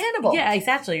at least- understandable. Yeah,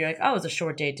 exactly. You're like, oh, it was a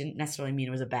short date. Didn't necessarily mean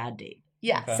it was a bad date.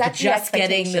 Yeah, Okay. set the Just getting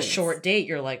the expectations. short date,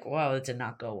 you're like, whoa, it did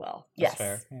not go well. Yes,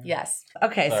 fair, yeah. yes.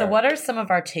 Okay, so Fair. what are some of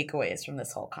our takeaways from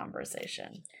this whole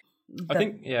conversation? I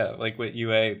think, like what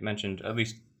Yue mentioned, at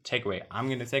least takeaway I'm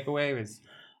going to take away is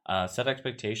set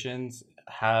expectations,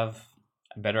 have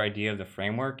a better idea of the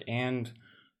framework, and,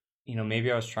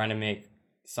 maybe I was trying to make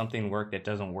something work that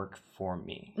doesn't work for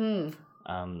me.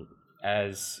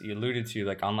 As you alluded to,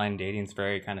 like online dating is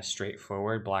very kind of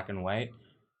straightforward, black and white.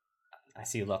 I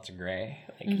see lots of gray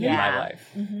in Yeah. my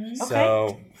life. Mm-hmm.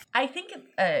 So I think,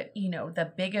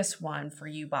 the biggest one for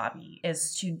you, Bobby,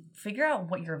 is to figure out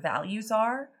what your values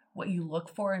are, what you look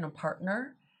for in a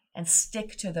partner, and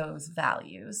stick to those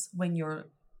values when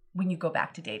you go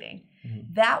back to dating.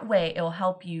 Mhm. That way, it'll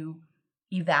help you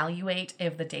evaluate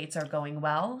if the dates are going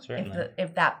well, Certainly.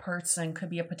 if that person could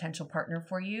be a potential partner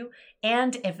for you,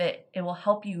 and if it will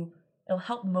help you, it'll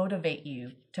help motivate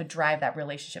you to drive that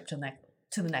relationship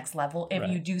to the next level if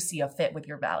you Right. do see a fit with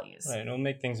your values. right, it'll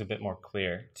make things a bit more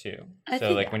clear too. I So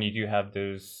think- like when you do have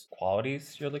those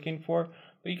qualities you're looking for,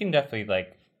 but you can definitely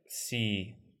like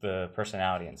see the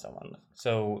personality in someone.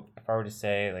 So if I were to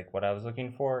say like what I was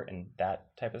looking for in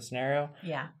that type of scenario,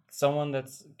 Yeah. someone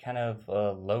that's kind of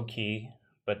low key,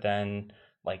 but then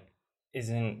like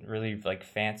isn't really like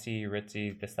fancy,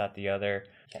 ritzy, this, that, the other.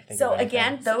 Can't think So of anything.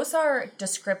 again, those are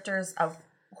descriptors of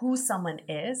who someone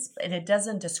is, and it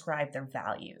doesn't describe their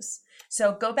values.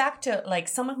 So go back to like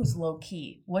someone who's low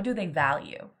key. What do they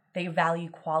value? They value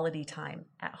quality time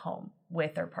at home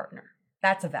with their partner.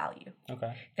 That's a value.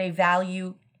 Okay. They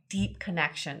value deep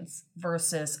connections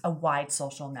versus a wide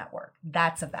social network.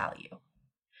 That's a value.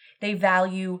 They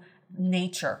value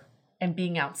nature and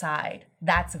being outside.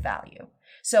 That's a value.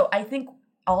 So I think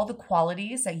all the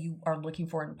qualities that you are looking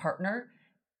for in a partner,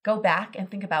 go back and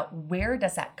think about where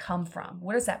does that come from?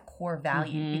 Where is that core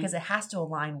value? Mhm. Because it has to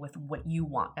align with what you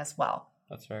want as well.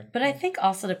 That's fair. But I think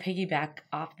also to piggyback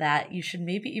off that, you should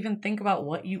maybe even think about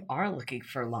what you are looking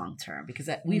for long term, because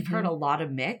we've heard a lot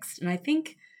of mixed. And I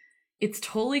think it's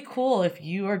totally cool if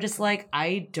you are just like,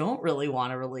 I don't really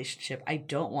want a relationship. I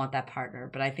don't want that partner.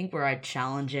 But I think where I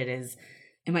challenge it is,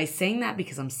 am I saying that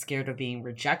because I'm scared of being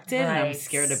rejected and I'm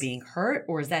scared of being hurt?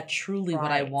 Or is that truly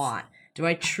what I want? Do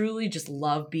I truly just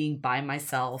love being by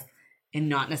myself and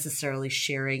not necessarily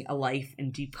sharing a life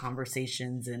and deep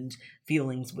conversations and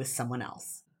feelings with someone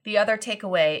else? The other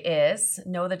takeaway is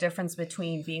know the difference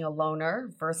between being a loner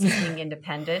versus being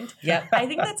independent. Yep. I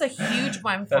think that's a huge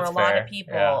one for That's a lot fair. of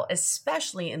people, Yeah.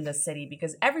 especially in the city,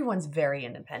 because everyone's very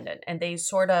independent and they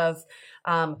sort of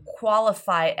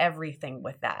qualify everything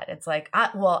with that. It's like,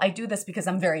 I do this because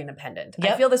I'm very independent. I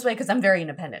Yep. feel this way because I'm very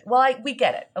independent. Well, we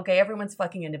get it. Okay, everyone's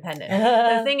fucking independent.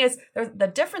 The thing is,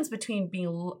 the difference between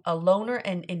being a loner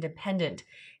and independent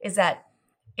is that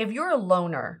if you're a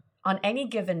loner, on any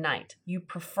given night, you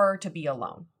prefer to be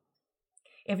alone.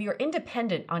 If you're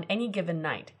independent on any given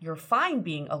night, you're fine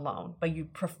being alone, but you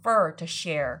prefer to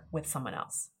share with someone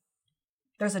else.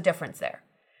 There's a difference there.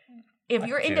 If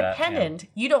you're can see that, independent,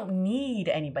 you don't need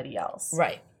anybody else.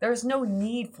 Right. There's no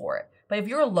need for it. But if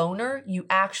you're a loner, you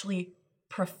actually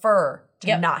prefer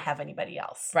to not have anybody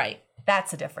else. Right. That's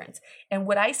the difference. And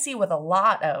what I see with a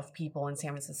lot of people in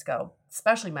San Francisco,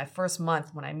 especially my first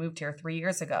month when I moved here 3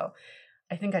 years ago,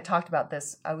 I think I talked about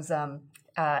this. I was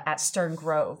at Stern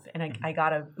Grove and I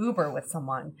got an Uber with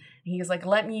someone. And he was like,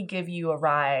 let me give you a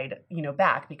ride,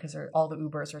 back because all the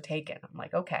Ubers were taken. I'm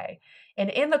like, okay. And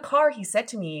in the car, he said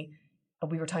to me,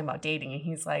 we were talking about dating, and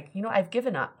he's like, I've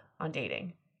given up on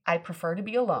dating. I prefer to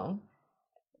be alone,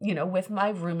 with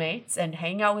my roommates and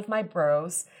hang out with my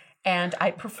bros. And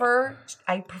I prefer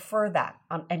that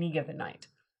on any given night.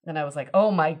 And I was like,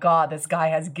 oh my God, this guy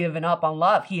has given up on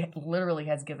love. He literally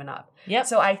has given up. Yep.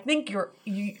 So I think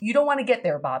you don't want to get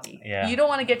there, Bobby. Yeah. You don't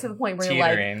want to get to the point where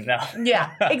Teetering. you're like, No.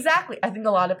 yeah, exactly. I think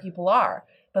a lot of people are.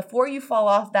 Before you fall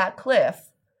off that cliff,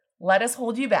 let us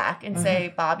hold you back and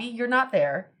say, Bobby, you're not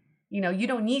there. You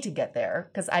don't need to get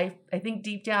there, because I think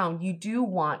deep down you do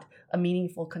want a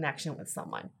meaningful connection with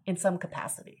someone in some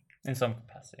capacity. In some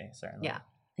capacity, certainly. Yeah.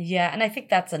 Yeah, and I think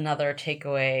that's another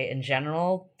takeaway in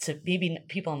general to maybe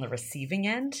people on the receiving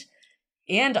end,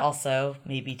 and also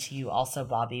maybe to you also,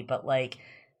 Bobby, but like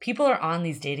people are on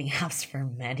these dating apps for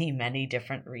many, many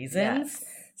different reasons. Yes.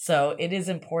 So it is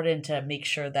important to make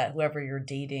sure that whoever you're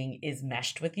dating is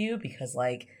meshed with you, because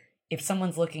like if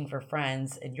someone's looking for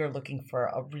friends and you're looking for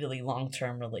a really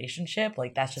long-term relationship,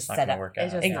 like that's just It's not set gonna up. work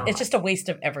out. It's just a waste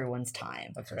of everyone's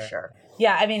time. That's For fair. sure.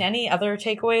 Yeah, I mean, any other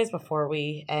takeaways before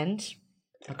we end?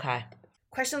 Okay.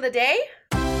 Question of the day?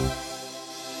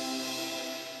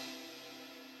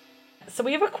 So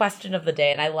we have a question of the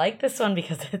day, and I like this one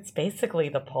because it's basically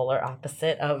the polar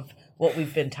opposite of what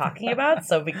we've been talking about.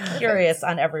 So be curious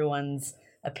on everyone's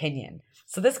opinion.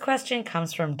 So this question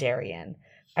comes from Darian.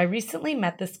 I recently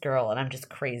met this girl and I'm just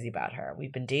crazy about her.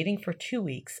 We've been dating for 2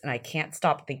 weeks and I can't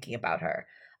stop thinking about her.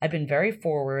 I've been very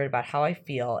forward about how I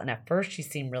feel, and at first she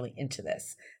seemed really into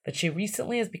this, but she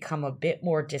recently has become a bit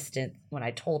more distant when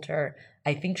I told her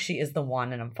I think she is the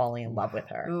one and I'm falling in love with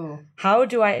her. Ooh. How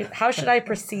should I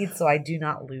proceed so I do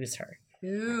not lose her?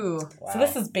 Ooh. So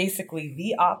this is basically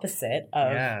the opposite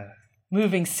of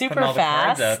moving super Putting all the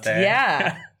cards fast. out there.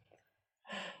 Yeah.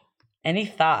 Any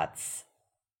thoughts?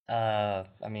 I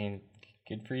mean,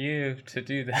 good for you to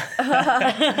do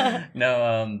that.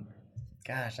 No,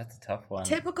 gosh, that's a tough one.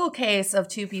 Typical case of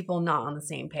two people not on the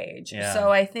same page. Yeah.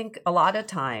 So I think a lot of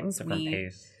times Different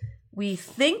pace. we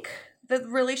think the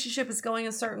relationship is going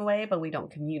a certain way, but we don't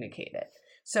communicate it.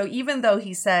 So even though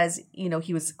he says,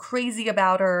 he was crazy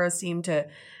about her,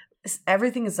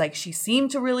 everything is like she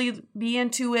seemed to really be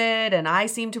into it and I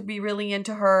seemed to be really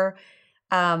into her.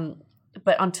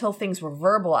 But until things were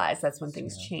verbalized, that's when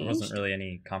things There changed. wasn't really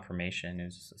any confirmation. It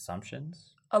was just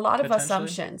assumptions. A lot of potentially?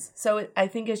 assumptions. So I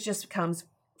think it just comes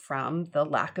from the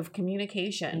lack of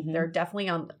communication. Mhm. They're definitely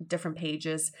on different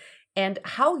pages. And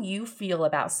how you feel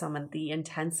about someone, the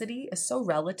intensity is so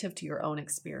relative to your own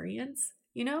experience.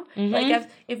 Mhm. Like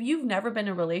if you've never been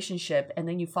in a relationship and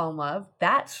then you fall in love,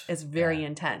 that is very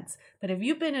intense. But if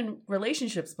you've been in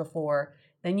relationships before,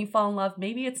 then you fall in love,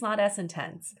 maybe it's not as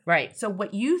intense. Right. So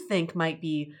what you think might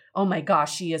be, oh my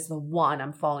gosh, she is the one,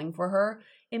 I'm falling for her.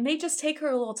 It may just take her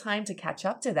a little time to catch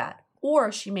up to that.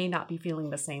 Or she may not be feeling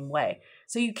the same way.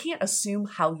 So you can't assume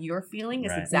how you're feeling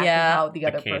is Right. exactly Yeah. how the The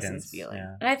other cadence, person's feeling.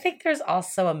 yeah. And I think there's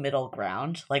also a middle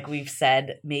ground. Like we've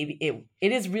said, maybe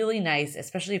it is really nice,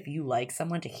 especially if you like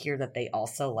someone, to hear that they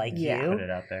also like Yeah. you. Put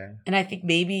it out there. And I think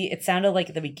maybe it sounded like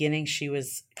at the beginning she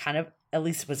was kind of, at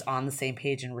least was on the same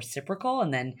page and reciprocal.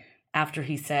 And then after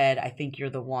he said, I think you're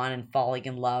the one, and falling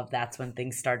in love, that's when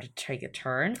things started to take a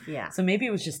turn. Yeah. So maybe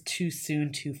it was just too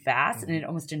soon, too fast, and it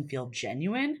almost didn't feel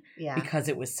genuine Yeah. because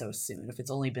it was so soon. If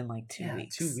it's only been like 2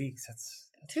 weeks. 2 weeks. That's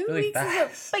 2 really weeks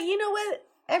fast. but you know what?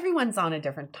 Everyone's on a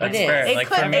different time. That's fair. It Like,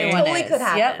 could, for me- it totally Everyone could is.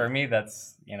 happen. Yep. For me,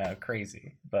 that's,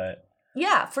 crazy. But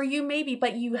Yeah, for you maybe,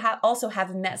 but you also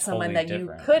have met someone Totally that you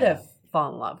different, could yeah. have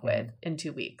fallen in love with in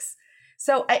 2 weeks.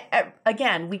 So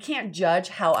again, we can't judge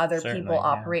how other Certainly, people yeah.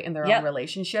 operate in their Yep. own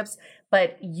relationships,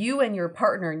 but you and your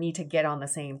partner need to get on the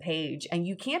same page, and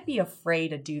you can't be afraid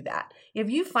to do that. If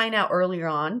you find out earlier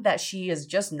on that she is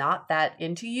just not that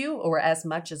into you or as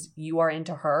much as you are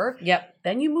into her, Yep.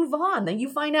 then you move on. Then you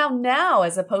find out now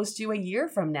as opposed to a year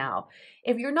from now.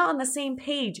 If you're not on the same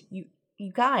page,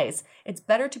 you guys, it's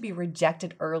better to be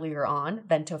rejected earlier on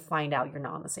than to find out you're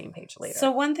not on the same page later.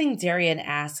 So one thing Darian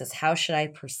asks is, how should I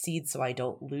proceed so I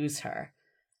don't lose her?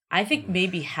 I think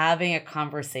maybe having a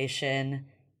conversation,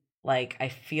 like, I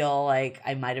feel like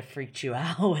I might have freaked you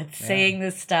out with saying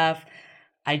this stuff.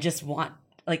 I just want,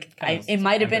 like, it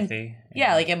might have been, empathy.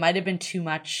 like it might have been too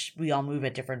much. We all move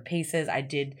at different paces. I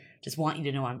did just want you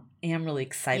to know I am really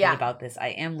excited about this. I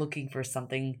am looking for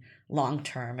something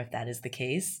long-term, if that is the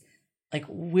case. Like,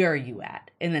 where are you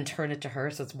at? And then turn it to her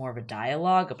so it's more of a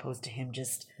dialogue opposed to him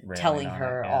just Railing telling on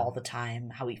her it, yeah. all the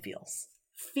time how he feels.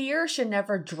 Fear should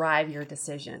never drive your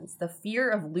decisions. The fear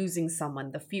of losing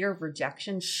someone, the fear of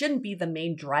rejection shouldn't be the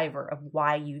main driver of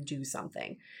why you do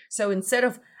something. So instead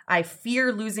of, I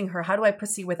fear losing her, how do I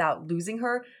proceed without losing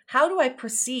her? How do I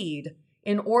proceed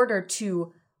in order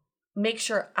to make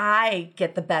sure I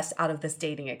get the best out of this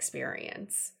dating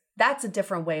experience? That's a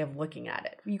different way of looking at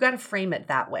it. You got to frame it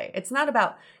that way. It's not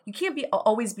about, you can't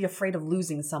always be afraid of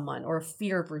losing someone or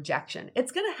fear of rejection.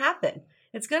 It's going to happen.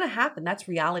 It's going to happen. That's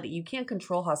reality. You can't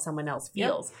control how someone else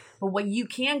feels. But what you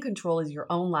can control is your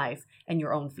own life and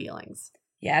your own feelings.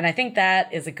 Yeah, and I think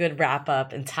that is a good wrap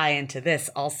up and tie into this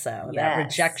also. That Yes.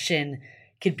 rejection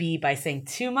could be by saying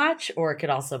too much, or it could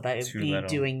also be little.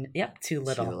 doing, too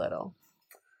little. Too little.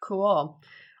 Cool.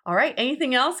 All right.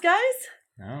 Anything else, guys?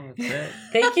 No, that's it.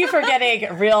 Thank you for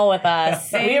getting real with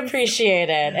us. We Thanks. appreciate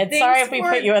it. And Thanks sorry if we for-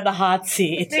 put you in the hot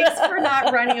seat. Thanks for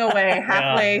not running away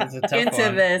halfway it's a tough into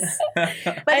one. this.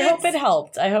 But I hope it's- it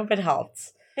helped.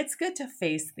 It's good to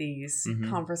face these Mhm.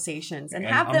 conversations and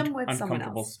And have them with someone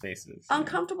uncomfortable else. spaces.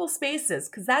 Uncomfortable spaces,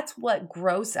 because that's what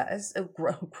grows us.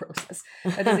 Grows us.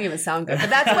 That doesn't even sound good, but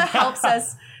that's what helps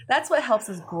us. That's what helps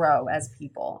us grow as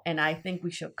people. And I think we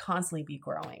should constantly be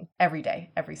growing every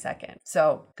day, every second.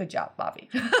 So good job, Bobby.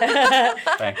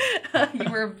 Thanks. You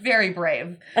were very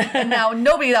brave. And now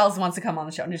nobody else wants to come on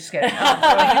the show. I'm just kidding. So you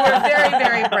were very,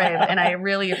 very brave. And I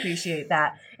really appreciate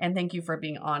that. And thank you for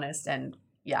being honest and,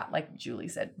 yeah, like Julie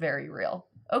said, very real.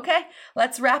 Okay,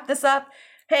 let's wrap this up.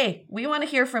 Hey, we want to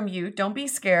hear from you. Don't be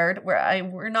scared.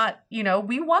 We're not,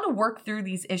 we want to work through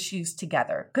these issues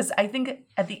together. Because I think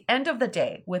at the end of the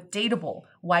day, with Dateable,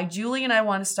 why Julie and I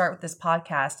want to start with this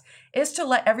podcast is to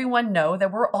let everyone know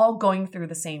that we're all going through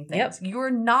the same things. You're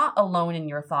not alone in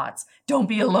your thoughts. Don't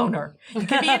be a loner. You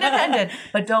can be independent,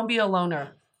 but don't be a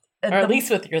loner. Or at least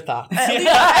with your thoughts. At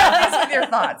least with your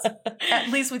thoughts. At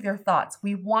least with your thoughts.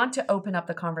 We want to open up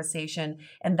the conversation,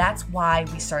 and that's why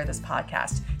we started this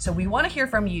podcast. So we want to hear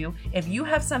from you. If you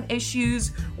have some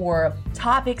issues or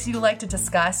topics you'd like to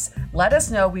discuss, let us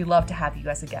know. We'd love to have you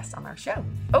as a guest on our show.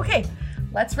 Okay,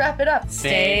 let's wrap it up.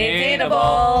 Stay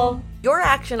dateable. Your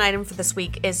action item for this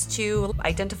week is to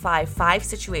identify 5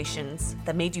 situations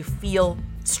that made you feel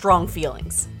strong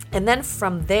feelings. And then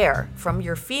from there, from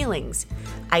your feelings,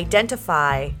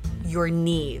 identify your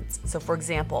needs. So for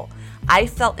example, I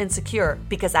felt insecure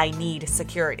because I need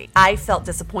security. I felt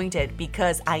disappointed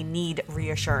because I need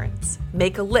reassurance.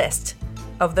 Make a list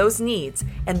of those needs,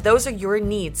 and those are your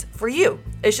needs for you.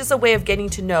 It's just a way of getting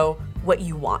to know what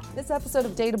you want. This episode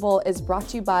of Dateable is brought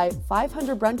to you by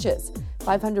 500 Brunches.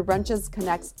 500 Brunches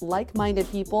connects like-minded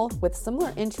people with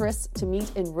similar interests to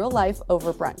meet in real life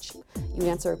over brunch. You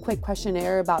answer a quick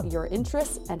questionnaire about your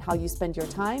interests and how you spend your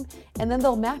time, and then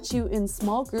they'll match you in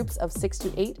small groups of 6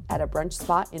 to 8 at a brunch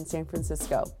spot in San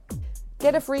Francisco.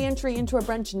 Get a free entry into a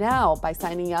brunch now by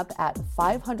signing up at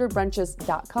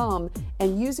 500brunches.com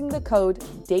and using the code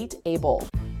DATEABLE.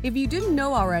 If you didn't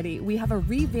know already, we have a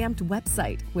revamped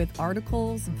website with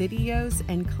articles, videos,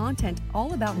 and content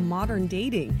all about modern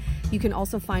dating. You can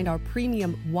also find our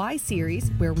premium Why series,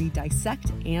 where we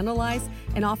dissect, analyze,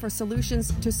 and offer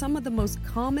solutions to some of the most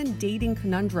common dating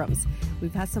conundrums.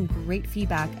 We've had some great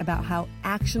feedback about how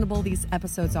actionable these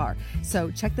episodes are, so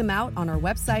check them out on our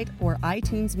website or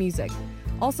iTunes Music.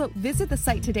 Also, visit the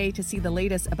site today to see the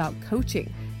latest about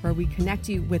coaching. where we connect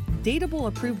you with Dateable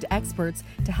approved experts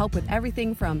to help with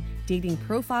everything from dating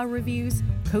profile reviews,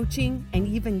 coaching, and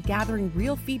even gathering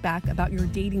real feedback about your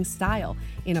dating style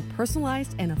in a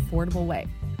personalized and affordable way.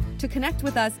 To connect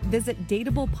with us, visit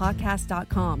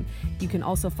dateablepodcast.com. You can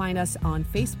also find us on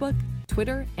Facebook,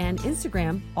 Twitter, and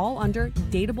Instagram, all under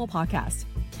Dateable Podcast.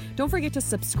 Don't forget to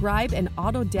subscribe and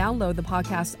auto-download the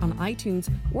podcast on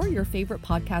iTunes or your favorite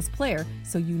podcast player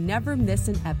so you never miss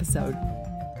an episode.